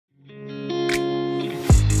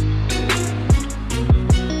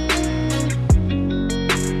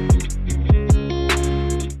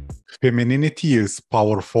Femininity is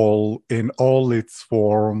powerful in all its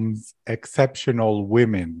forms. Exceptional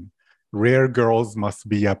women, rare girls must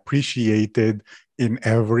be appreciated in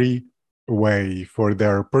every way for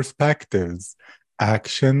their perspectives,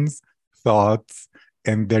 actions, thoughts,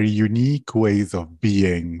 and their unique ways of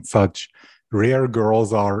being. Such rare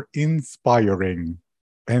girls are inspiring.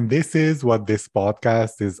 And this is what this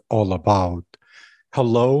podcast is all about.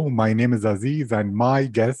 Hello, my name is Aziz, and my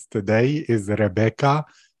guest today is Rebeca,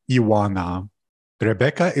 Ioana.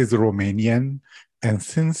 Rebeca is Romanian, and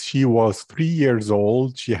since she was 3 years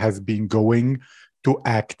old, she has been going to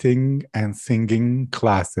acting and singing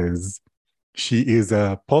classes. She is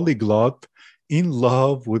a polyglot, in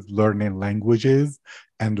love with learning languages,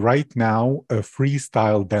 and right now a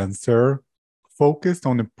freestyle dancer focused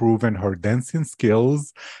on improving her dancing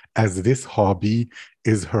skills as this hobby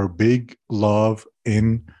is her big love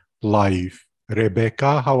in life.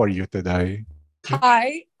 Rebecca, how are you today?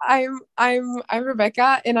 Hi, I'm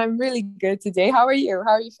Rebecca and I'm really good today. How are you?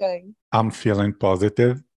 How are you feeling? I'm feeling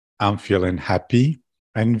positive. I'm feeling happy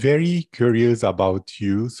and very curious about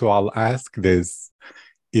you. So I'll ask this.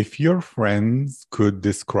 If your friends could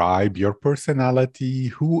describe your personality,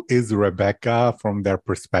 who is Rebecca from their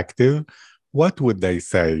perspective, what would they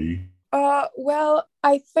say? Well,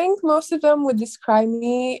 I think most of them would describe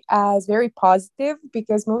me as very positive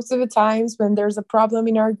because most of the times when there's a problem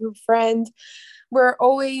in our group friend, we're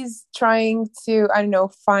always trying to, I don't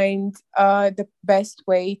know, find the best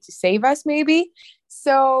way to save us, maybe.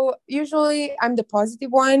 So usually I'm the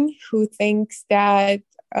positive one who thinks that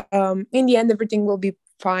in the end everything will be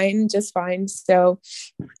fine, just fine. So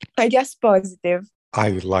I guess positive. I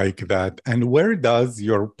like that. And where does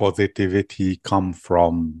your positivity come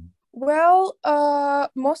from? Well,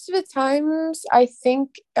 most of the times I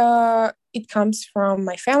think it comes from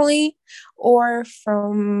my family or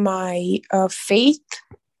from my faith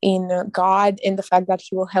in God and the fact that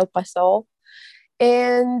He will help us all.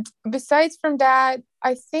 And besides from that,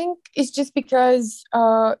 I think it's just because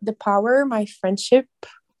the power my friendship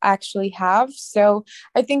actually have. So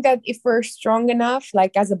I think that if we're strong enough,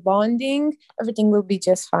 like as a bonding, everything will be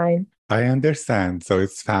just fine. I understand. So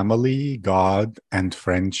it's family, God, and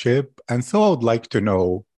friendship. And so I would like to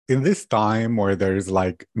know in this time where there's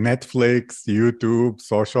like Netflix, YouTube,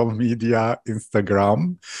 social media,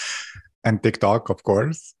 Instagram, and TikTok, of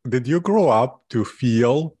course, did you grow up to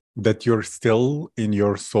feel that you're still in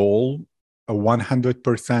your soul a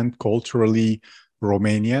 100% culturally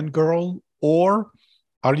Romanian girl? Or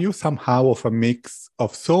are you somehow of a mix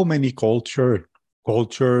of so many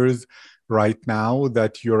cultures right now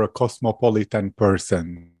that you're a cosmopolitan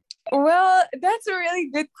person? Well, that's a really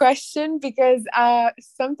good question because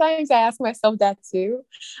sometimes I ask myself that too.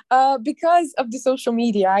 Because of the social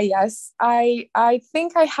media, yes, I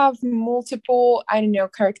think I have multiple, I don't know,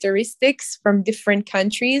 characteristics from different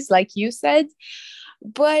countries, like you said.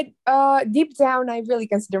 But deep down, I really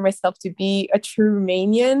consider myself to be a true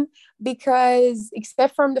Romanian because,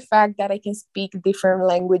 except from the fact that I can speak different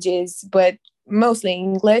languages, but mostly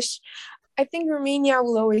English, I think Romania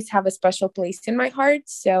will always have a special place in my heart.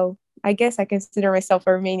 So I guess I consider myself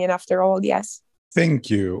a Romanian after all, yes. Thank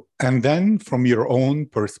you. And then, from your own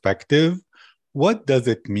perspective, what does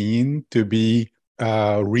it mean to be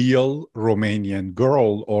a real Romanian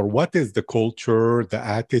girl? Or what is the culture, the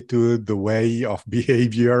attitude, the way of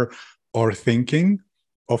behavior or thinking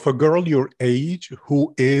of a girl your age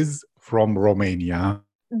who is from Romania?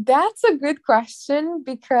 That's a good question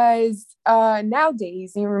because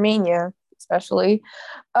nowadays in Romania, especially,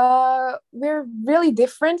 we're really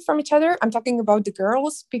different from each other. I'm talking about the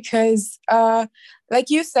girls because, like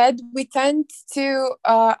you said, we tend to,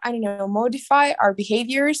 I don't know, modify our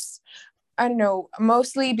behaviors. I don't know,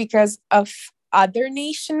 mostly because of other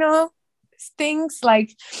national things.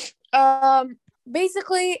 Like,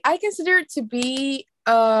 basically, I consider it to be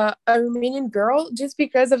a Romanian girl just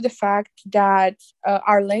because of the fact that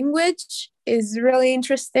our language is really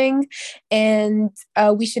interesting and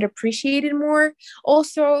we should appreciate it more.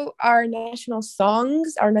 Also, our national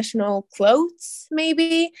songs, our national clothes,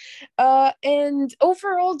 maybe. And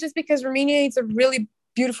overall, just because Romania is a really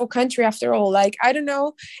beautiful country after all. Like, I don't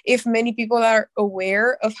know if many people are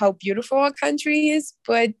aware of how beautiful our country is,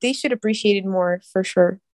 but they should appreciate it more for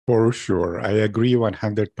sure. For sure. I agree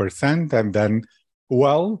 100%. And then,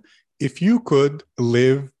 well, if you could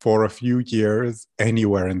live for a few years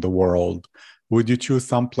anywhere in the world, would you choose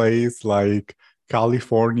some place like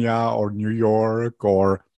California or New York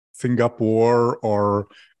or Singapore or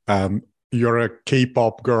um, you're a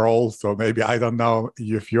K-pop girl, so maybe I don't know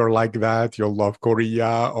if you're like that, you'll love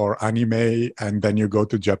Korea or anime, and then you go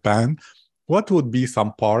to Japan. What would be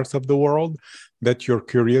some parts of the world that you're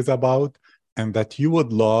curious about and that you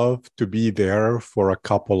would love to be there for a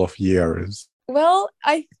couple of years? Well,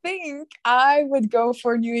 I think I would go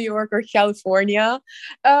for New York or California,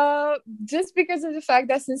 just because of the fact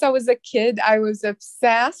that since I was a kid, I was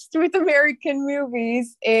obsessed with American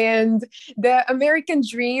movies and the American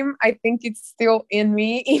dream. I think it's still in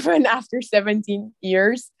me, even after 17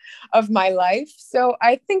 years of my life. So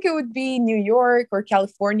I think it would be New York or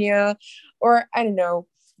California, or I don't know.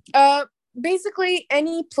 Uh, Basically,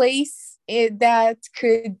 any place that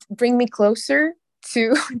could bring me closer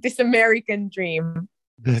to this American dream.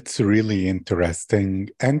 That's really interesting.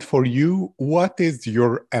 And for you, what is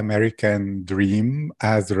your American dream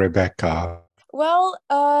as Rebecca? Well,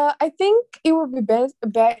 I think it would be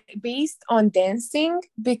based on dancing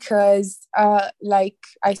because, like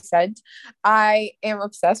I said, I am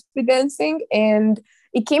obsessed with dancing, and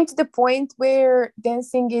it came to the point where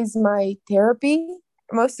dancing is my therapy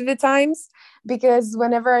most of the times. Because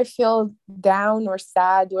whenever I feel down or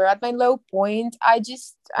sad or at my low point, I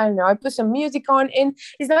don't know, I put some music on, and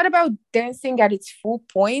it's not about dancing at its full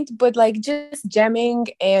point, but like just jamming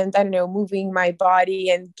and I don't know, moving my body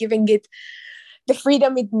and giving it the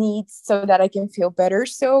freedom it needs so that I can feel better.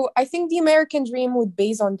 So I think the American dream would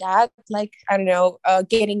base on that, like I don't know,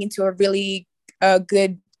 getting into a really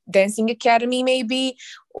good dancing academy maybe,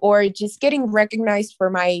 or just getting recognized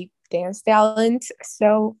for my dance talent.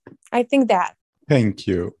 So I think that. Thank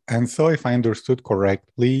you. And so, if I understood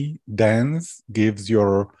correctly, dance gives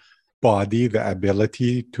your body the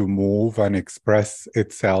ability to move and express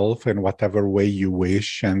itself in whatever way you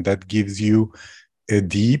wish, and that gives you a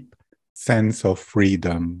deep sense of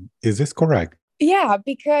freedom. Is this correct? Yeah,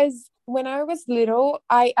 because when I was little,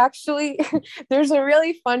 I actually, there's a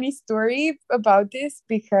really funny story about this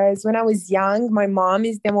because when I was young, my mom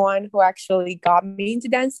is the one who actually got me into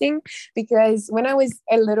dancing. Because when I was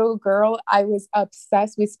a little girl, I was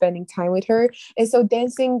obsessed with spending time with her. And so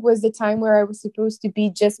dancing was the time where I was supposed to be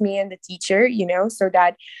just me and the teacher, so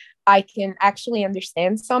that I can actually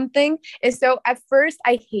understand something. And so at first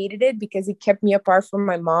I hated it because it kept me apart from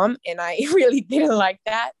my mom and I really didn't like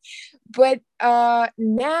that. But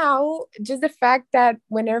now just the fact that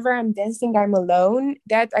whenever I'm dancing, I'm alone,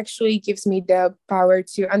 that actually gives me the power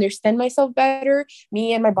to understand myself better,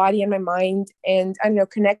 me and my body and my mind, and I don't know,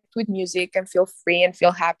 connect with music and feel free and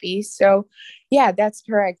feel happy. So yeah, that's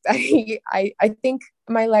correct. I think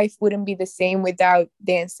my life wouldn't be the same without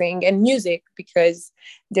dancing and music because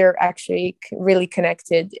they're actually really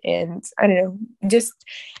connected. And I don't know, just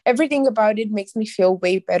everything about it makes me feel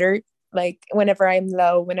way better. Like whenever I'm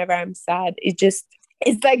low, whenever I'm sad, it's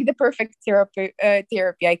like the perfect therapy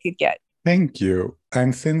I could get. Thank you.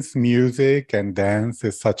 And since music and dance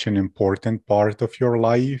is such an important part of your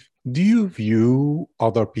life, do you view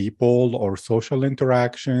other people or social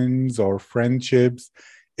interactions or friendships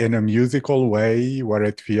in a musical way where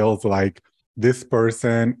it feels like this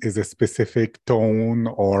person is a specific tone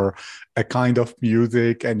or a kind of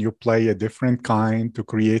music and you play a different kind to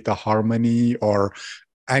create a harmony or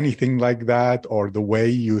anything like that? Or the way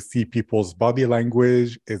you see people's body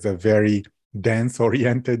language is a very dance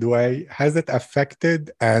oriented way? Has it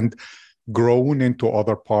affected and grown into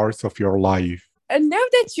other parts of your life? And now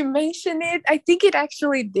that you mention it, I think it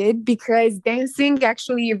actually did because dancing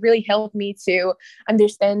actually really helped me to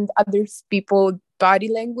understand other people's body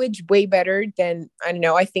language way better than, I don't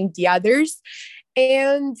know, I think the others.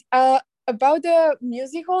 And about the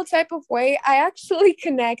musical type of way, I actually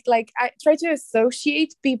connect, like I try to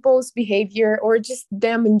associate people's behavior or just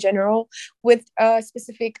them in general with a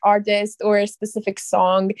specific artist or a specific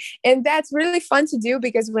song. And that's really fun to do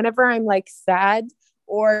because whenever I'm like sad,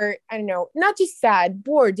 or I don't know, not just sad,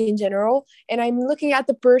 bored in general, and I'm looking at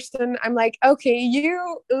the person, I'm like, okay,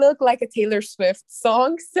 you look like a Taylor Swift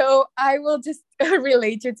song, so I will just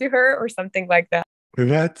relate you to her or something like that.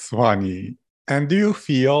 That's funny. And do you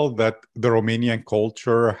feel that the Romanian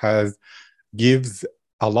culture gives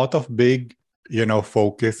a lot of big,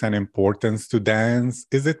 focus and importance to dance?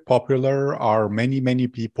 Is it popular? Are many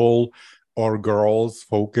people or girls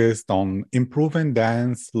focused on improving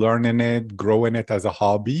dance, learning it, growing it as a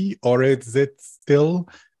hobby, or is it still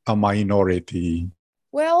a minority?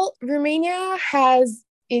 Well, Romania has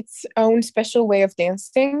its own special way of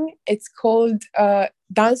dancing. It's called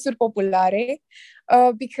dansuri populare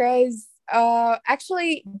because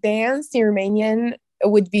actually dance in Romanian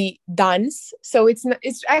would be dance. So it's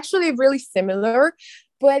actually really similar.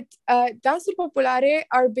 But dansuri populare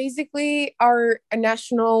are basically a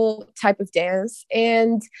national type of dance.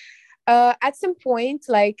 And at some point,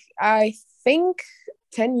 like I think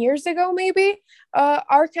 10 years ago, maybe,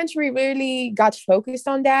 our country really got focused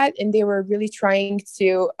on that. And they were really trying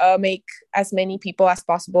to make as many people as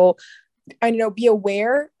possible, I don't know, be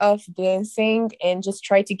aware of dancing and just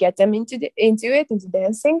try to get them into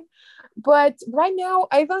dancing. But right now,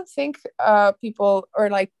 I don't think people or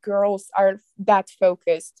like girls are that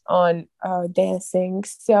focused on dancing.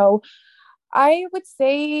 So I would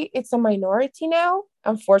say it's a minority now,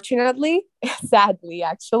 unfortunately, sadly,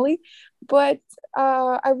 actually. But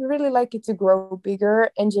I would really like it to grow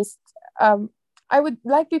bigger and just, I would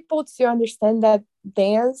like people to understand that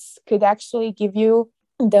dance could actually give you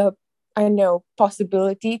the, I don't know,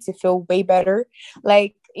 possibility to feel way better.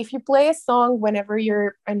 Like if you play a song whenever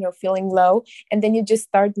you're, I don't know, feeling low, and then you just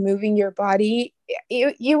start moving your body,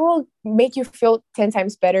 it will make you feel 10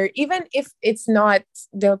 times better, even if it's not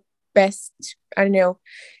the best, I don't know,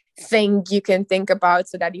 thing you can think about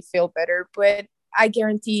so that you feel better. But I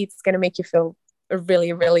guarantee it's going to make you feel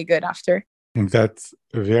really, really good after. That's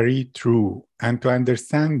very true. And to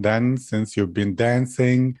understand then, since you've been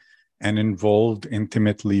dancing and involved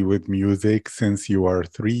intimately with music since you are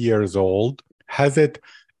 3 years old, has it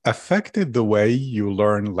affected the way you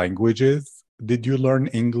learn languages? Did you learn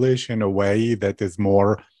English in a way that is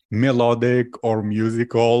more melodic or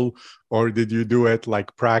musical, or did you do it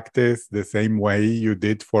like practice the same way you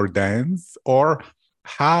did for dance? Or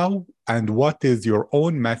how and what is your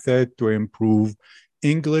own method to improve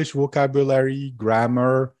English vocabulary,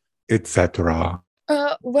 grammar, etc.?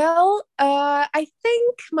 I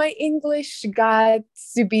think my English got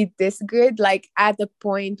to be this good, like at the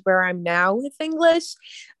point where I'm now with English,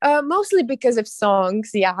 mostly because of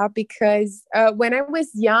songs. Yeah, because when I was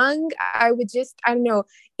young, I would just, I don't know,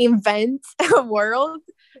 invent a world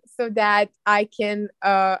so that I can,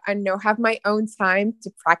 I don't know, have my own time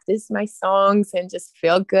to practice my songs and just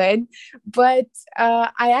feel good. But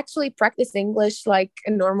I actually practice English like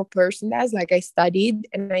a normal person does. Like I studied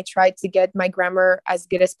and I tried to get my grammar as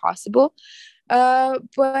good as possible.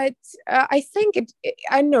 But I think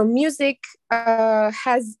I don't know, music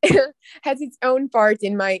has has its own part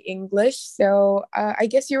in my English. So I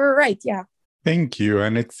guess you were right. Yeah. Thank you.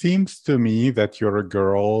 And it seems to me that you're a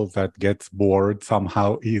girl that gets bored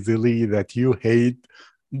somehow easily, that you hate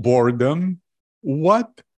boredom.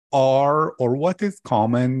 What are or what is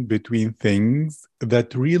common between things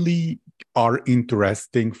that really are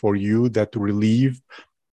interesting for you that relieve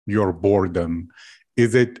your boredom?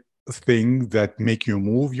 Is it things that make you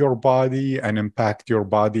move your body and impact your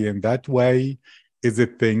body in that way? Is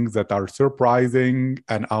it things that are surprising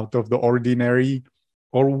and out of the ordinary?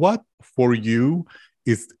 Or what for you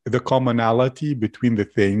is the commonality between the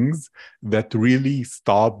things that really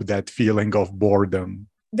stop that feeling of boredom?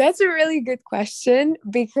 That's a really good question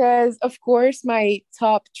because, of course, my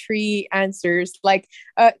top three answers, like,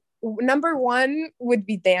 number one would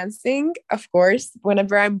be dancing. Of course,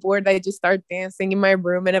 whenever I'm bored, I just start dancing in my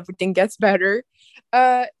room and everything gets better.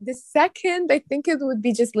 The second, I think it would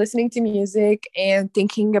be just listening to music and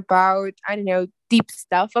thinking about, I don't know, deep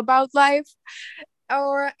stuff about life.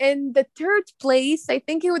 Or in the third place, I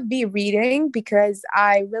think it would be reading because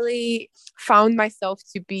I really found myself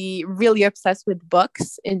to be really obsessed with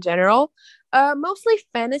books in general. Mostly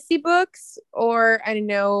fantasy books, or I don't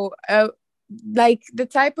know, like the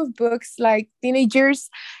type of books like teenagers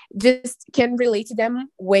just can relate to them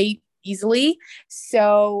way easily.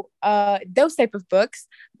 So those type of books.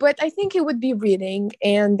 But I think it would be reading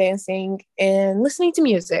and dancing and listening to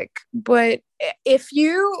music. But if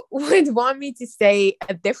you would want me to say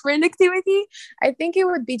a different activity, I think it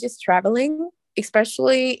would be just traveling,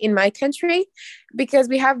 especially in my country, because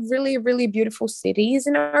we have really, really beautiful cities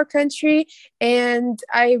in our country. And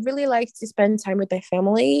I really like to spend time with my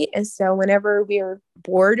family. And so whenever we're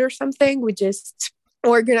bored or something, we just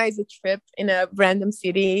organize a trip in a random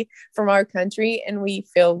city from our country and we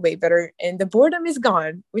feel way better. And the boredom is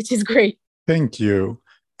gone, which is great. Thank you.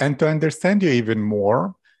 And to understand you even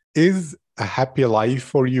more, is a happy life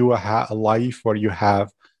for you a life where you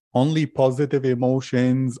have only positive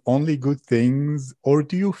emotions, only good things, or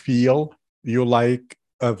do you feel you like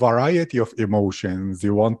a variety of emotions?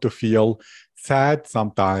 You want to feel sad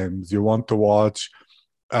sometimes, you want to watch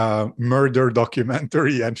a murder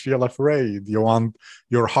documentary and feel afraid, you want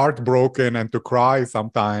your heart broken and to cry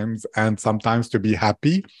sometimes, and sometimes to be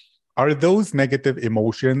happy. Are those negative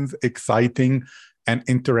emotions exciting and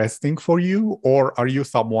interesting for you? Or are you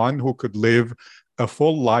someone who could live a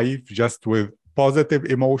full life just with positive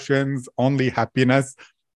emotions, only happiness,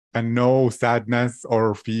 and no sadness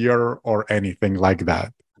or fear or anything like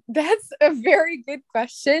that? That's a very good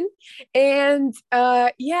question. And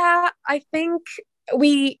yeah, I think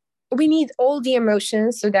we we need all the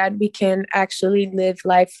emotions so that we can actually live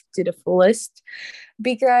life to the fullest.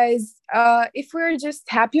 Because if we're just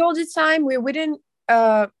happy all the time, we wouldn't,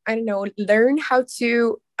 I don't know, learn how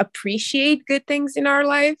to appreciate good things in our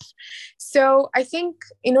life. So I think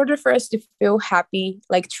in order for us to feel happy,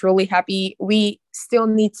 like truly happy, we still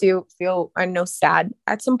need to feel, I don't know, sad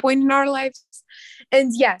at some point in our lives.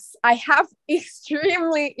 And yes, I have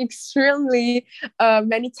extremely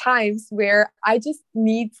many times where I just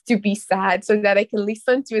need to be sad so that I can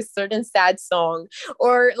listen to a certain sad song.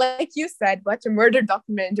 Or, like you said, watch a murder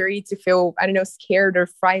documentary to feel, I don't know, scared or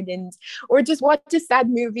frightened. Or just watch a sad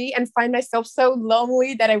movie and find myself so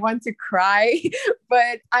lonely that I want to cry.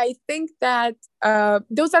 But I think that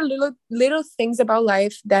those are little things about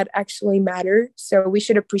life that actually matter. So we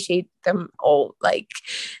should appreciate them all. Like,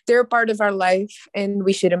 they're a part of our life and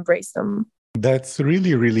we should embrace them. That's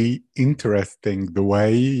really, really interesting the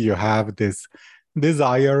way you have this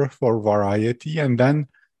desire for variety. And then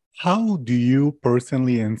how do you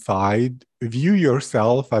personally inside view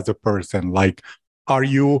yourself as a person? Like, are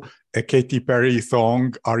you a Katy Perry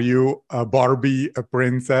song? Are you a Barbie, a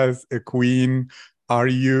princess, a queen? Are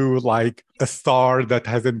you like a star that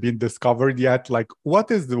hasn't been discovered yet? Like, what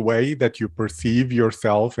is the way that you perceive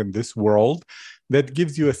yourself in this world that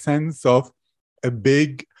gives you a sense of a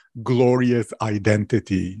big, glorious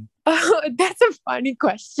identity? Oh, that's a funny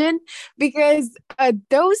question because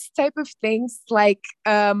those type of things, like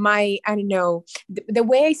I don't know, the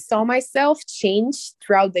way I saw myself changed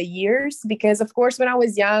throughout the years. Because of course, when I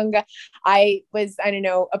was young, I was, I don't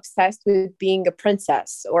know, obsessed with being a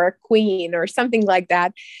princess or a queen or something like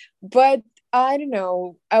that. But I don't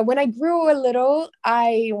know. When I grew a little,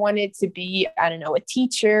 I wanted to be, I don't know, a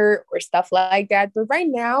teacher or stuff like that. But right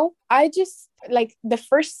now, I just like the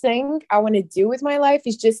first thing I want to do with my life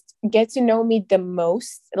is just get to know me the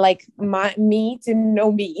most, like me to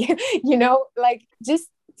know me, like just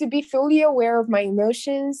to be fully aware of my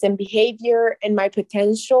emotions and behavior and my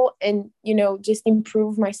potential and, just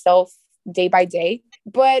improve myself day by day.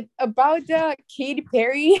 But about the Katy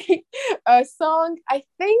Perry song, I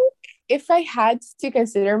think if I had to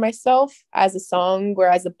consider myself as a song or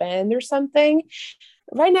as a band or something,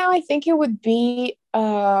 right now I think it would be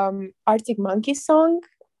Arctic Monkeys song.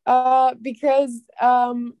 Because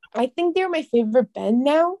I think they're my favorite band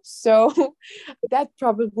now. So that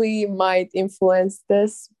probably might influence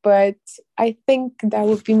this, but I think that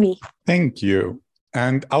would be me. Thank you.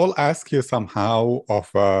 And I will ask you somehow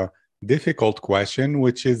of a difficult question,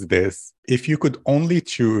 which is this. If you could only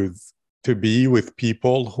choose to be with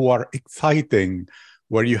people who are exciting,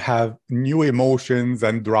 where you have new emotions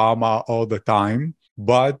and drama all the time,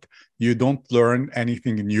 but you don't learn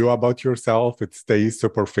anything new about yourself, it stays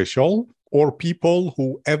superficial, or people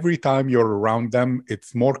who every time you're around them,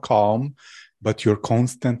 it's more calm, but you're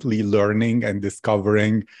constantly learning and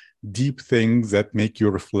discovering deep things that make you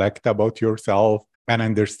reflect about yourself and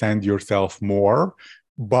understand yourself more,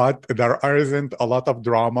 but there isn't a lot of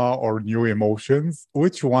drama or new emotions.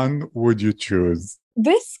 Which one would you choose?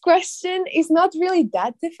 This question is not really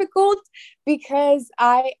that difficult because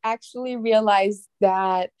I actually realized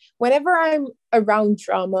that whenever I'm around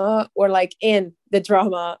drama or like in the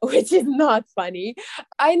drama, which is not funny,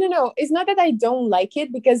 I don't know. It's not that I don't like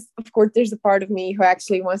it because, of course, there's a part of me who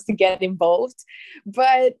actually wants to get involved.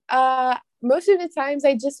 But most of the times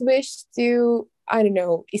I just wish to, I don't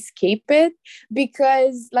know, escape it.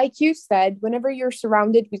 Because like you said, whenever you're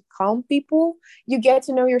surrounded with calm people, you get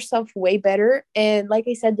to know yourself way better. And like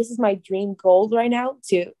I said, this is my dream goal right now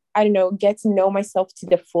to, I don't know, get to know myself to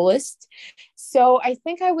the fullest. So I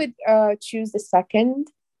think I would choose the second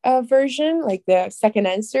version, like the second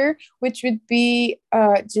answer, which would be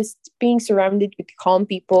just being surrounded with calm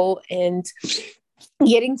people and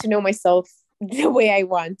getting to know myself the way I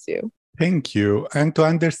want to. Thank you. And to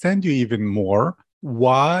understand you even more,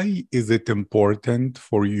 why is it important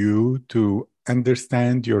for you to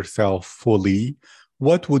understand yourself fully?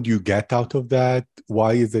 What would you get out of that?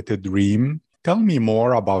 Why is it a dream? Tell me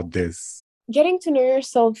more about this. Getting to know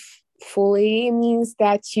yourself fully means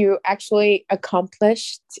that you actually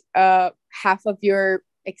accomplished half of your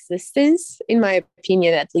existence, in my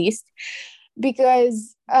opinion, at least,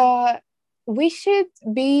 because we should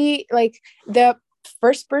be like the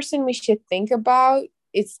first person we should think about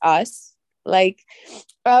is us. Like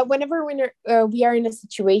whenever we are in a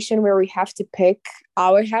situation where we have to pick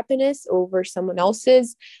our happiness over someone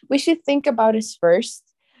else's, we should think about us first.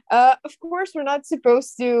 Of course, we're not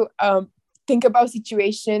supposed to think about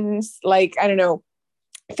situations like, I don't know,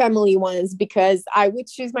 family ones, because I would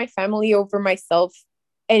choose my family over myself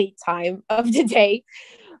any time of the day.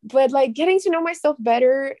 But like getting to know myself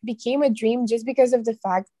better became a dream just because of the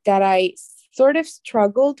fact that I sort of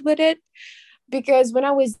struggled with it. Because when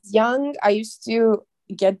I was young, I used to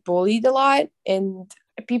get bullied a lot, and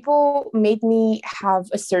people made me have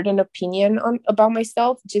a certain opinion on about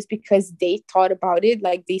myself just because they thought about it,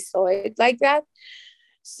 like they saw it like that.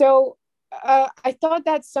 So I thought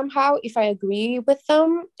that somehow if I agree with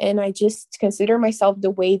them and I just consider myself the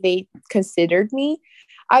way they considered me,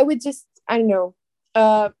 I would just, I don't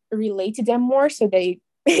know, relate to them more so they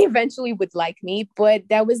eventually would like me. But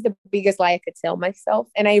that was the biggest lie I could tell myself.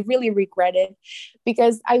 And I really regret it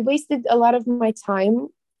because I wasted a lot of my time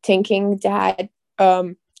thinking that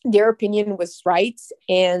their opinion was right,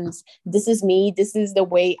 and this is me, this is the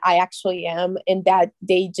way I actually am, and that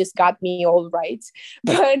they just got me all right.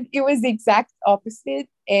 But it was the exact opposite.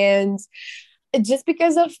 And just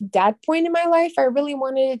because of that point in my life, I really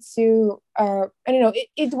wanted it to, I don't know,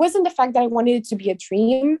 it wasn't the fact that I wanted it to be a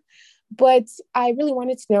dream, but I really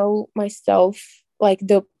wanted to know myself, like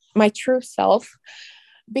my true self,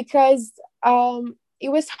 because it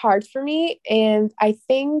was hard for me. And I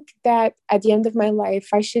think that at the end of my life,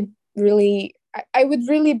 I would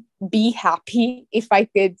really be happy if I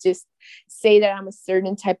could just say that I'm a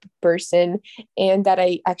certain type of person and that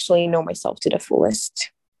I actually know myself to the fullest.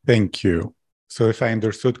 Thank you. So if I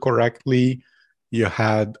understood correctly, you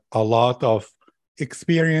had a lot of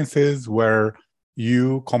experiences where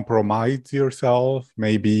you compromised yourself.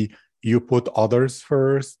 Maybe you put others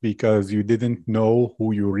first because you didn't know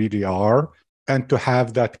who you really are. And to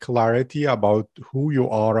have that clarity about who you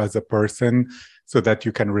are as a person so that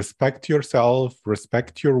you can respect yourself,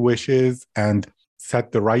 respect your wishes, and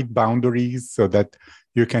set the right boundaries so that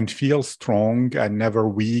you can feel strong and never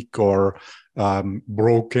weak or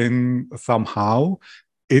broken somehow.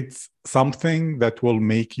 It's something that will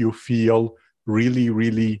make you feel really,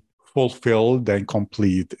 really fulfilled and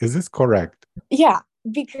complete. Is this correct? Yeah,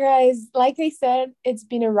 because like I said, it's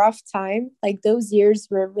been a rough time. Like those years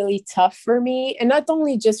were really tough for me. And not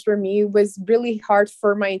only just for me, it was really hard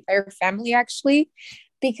for my entire family actually.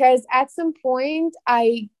 Because at some point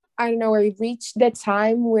I don't know, I reached the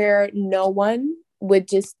time where no one would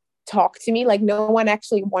just talk to me. Like no one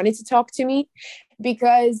actually wanted to talk to me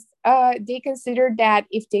because they considered that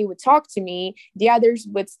if they would talk to me, the others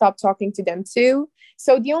would stop talking to them too.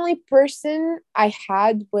 So the only person I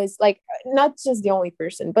had was like, not just the only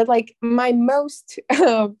person, but like my most,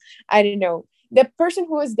 I don't know, the person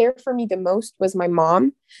who was there for me the most was my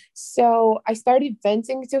mom. So I started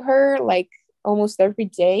venting to her like almost every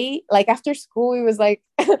day. Like after school, it was like,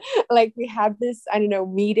 like we had this, I don't know,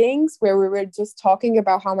 meetings where we were just talking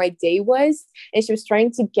about how my day was. And she was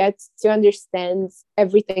trying to get to understand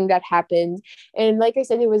everything that happened. And like I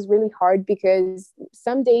said, it was really hard because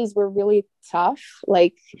some days were really tough.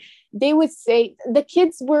 Like they would say the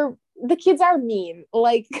kids are mean.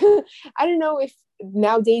 Like I don't know if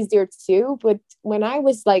nowadays they're too, but when I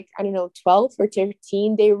was like, I don't know, 12 or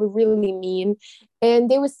 13, they were really mean and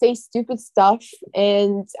they would say stupid stuff.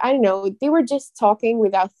 And I don't know, they were just talking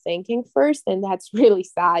without thinking first. And that's really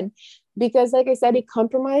sad because, like I said, it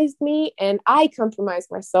compromised me and I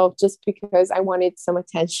compromised myself just because I wanted some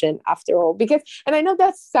attention after all. Because, and I know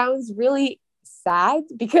that sounds really sad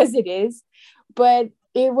because it is, but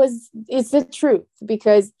it's the truth.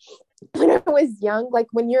 Because when I was young, like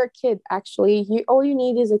when you're a kid, actually, all you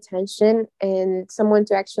need is attention and someone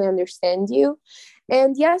to actually understand you.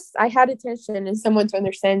 And yes, I had attention and someone to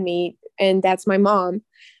understand me, and that's my mom.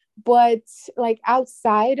 But like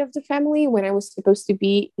outside of the family, when I was supposed to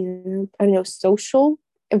be in, I don't know, social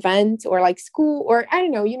event or like school or I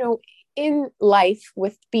don't know, in life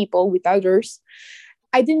with people, with others,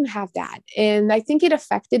 I didn't have that. And I think it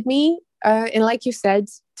affected me. And like you said,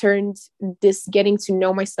 turned this getting to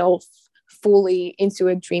know myself fully into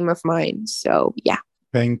a dream of mine. So, yeah.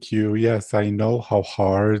 Thank you. Yes, I know how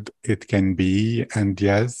hard it can be. And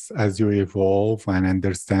yes, as you evolve and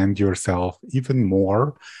understand yourself even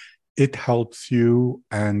more, it helps you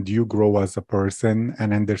and you grow as a person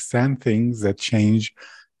and understand things that change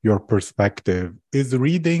your perspective. Is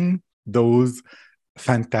reading those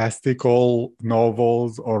fantastical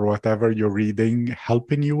novels or whatever you're reading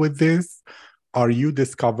helping you with this? Are you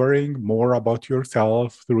discovering more about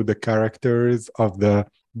yourself through the characters of the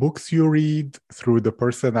books you read, through the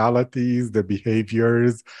personalities, the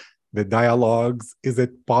behaviors, the dialogues? Is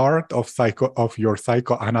it part of your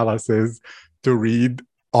psychoanalysis to read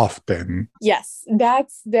often? Yes,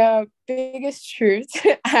 that's the biggest truth,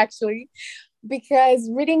 actually, because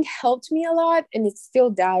reading helped me a lot and it still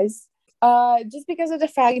does. Just because of the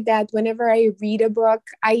fact that whenever I read a book,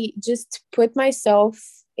 I just put myself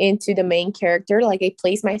into the main character. Like I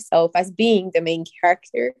place myself as being the main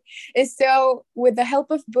character. And so with the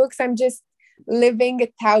help of books, I'm just living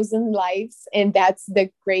 1,000 lives. And that's the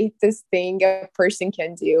greatest thing a person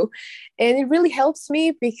can do. And it really helps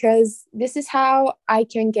me because this is how I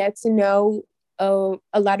can get to know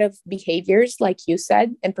a lot of behaviors, like you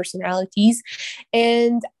said, and personalities.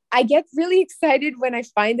 And I get really excited when I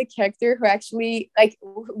find a character who actually like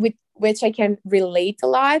with which I can relate a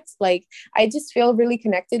lot. Like I just feel really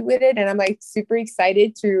connected with it. And I'm like super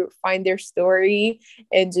excited to find their story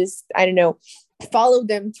and just, I don't know, follow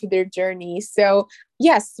them to their journey. So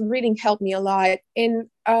yes, reading helped me a lot. And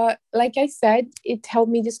like I said, it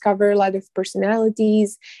helped me discover a lot of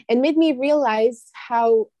personalities and made me realize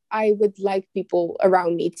how I would like people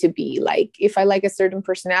around me to be. Like if I like a certain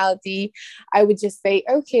personality, I would just say,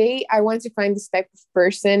 okay, I want to find this type of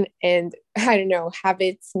person and I don't know, have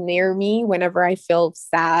it near me whenever I feel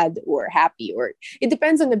sad or happy, or it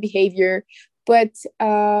depends on the behavior. But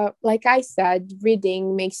like I said,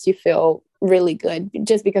 reading makes you feel really good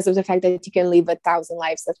just because of the fact that you can live 1,000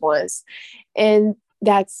 lives at once. And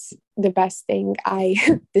that's the best thing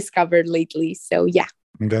I discovered lately. So yeah.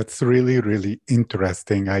 That's really, really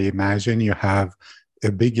interesting. I imagine you have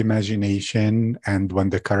a big imagination, and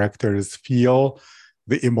when the characters feel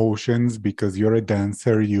the emotions, because you're a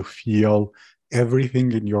dancer, you feel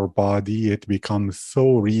everything in your body. It becomes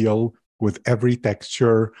so real with every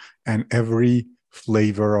texture and every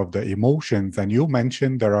flavor of the emotions. And you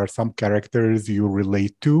mentioned there are some characters you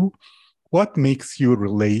relate to. What makes you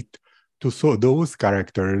relate to those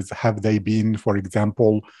characters? Have they been, for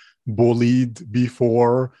example, bullied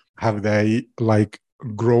before? Have they like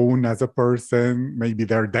grown as a person? Maybe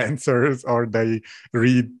they're dancers or they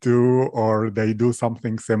read too, or they do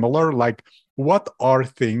something similar. Like, what are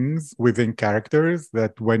things within characters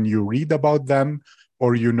that when you read about them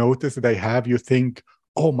or you notice they have, you think,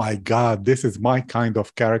 oh my God, this is my kind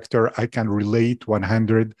of character. I can relate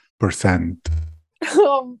 100%.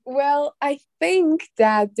 Well, I think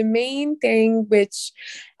that the main thing which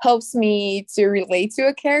helps me to relate to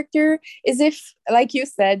a character is if, like you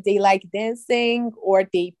said, they like dancing or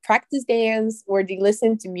they practice dance or they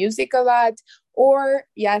listen to music a lot, or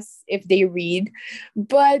yes, if they read.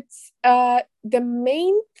 But the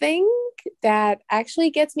main thing that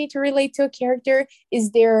actually gets me to relate to a character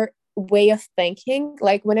is their way of thinking.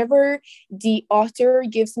 Like whenever the author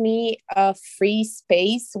gives me a free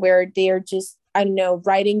space where they're just, I don't know,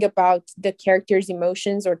 writing about the character's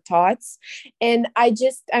emotions or thoughts, and I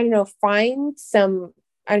just, I don't know, find some,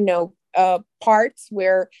 I don't know, parts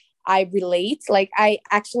where I relate, like I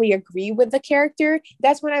actually agree with the character,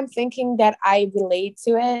 that's when I'm thinking that I relate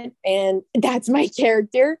to it and that's my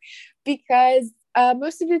character. Because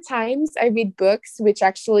most of the times I read books which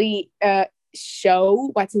actually show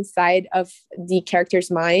what's inside of the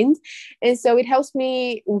character's mind, and so it helps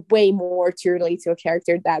me way more to relate to a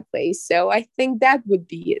character that way. So I think that would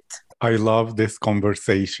be it. I love this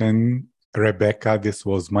conversation, Rebecca. This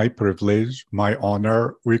was my privilege, my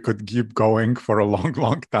honor. We could keep going for a long,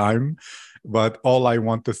 long time, but all I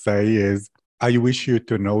want to say is I wish you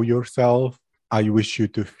to know yourself. I wish you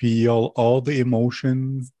to feel all the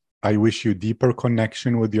emotions. I wish you deeper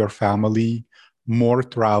connection with your family, more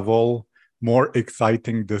travel, more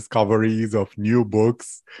exciting discoveries of new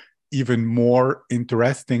books, even more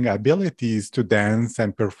interesting abilities to dance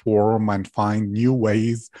and perform and find new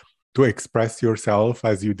ways to express yourself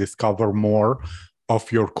as you discover more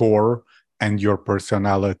of your core and your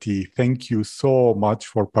personality. Thank you so much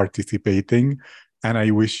for participating, and I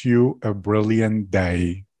wish you a brilliant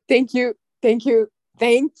day. Thank you. Thank you.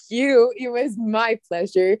 Thank you. It was my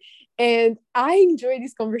pleasure. And I enjoyed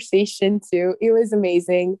this conversation too. It was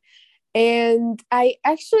amazing. And I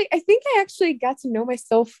think I actually got to know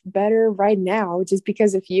myself better right now just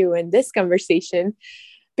because of you and this conversation,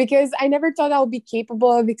 because I never thought I'll be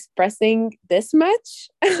capable of expressing this much.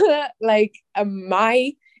 Like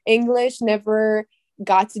my English never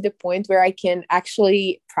got to the point where I can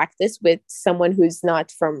actually practice with someone who's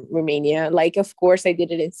not from Romania. Like, of course, I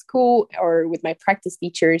did it in school or with my practice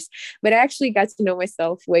teachers, but I actually got to know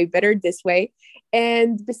myself way better this way.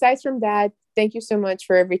 And besides from that, thank you so much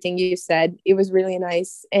for everything you said. It was really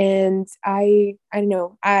nice. And I don't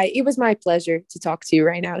know, it was my pleasure to talk to you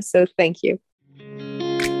right now. So thank you.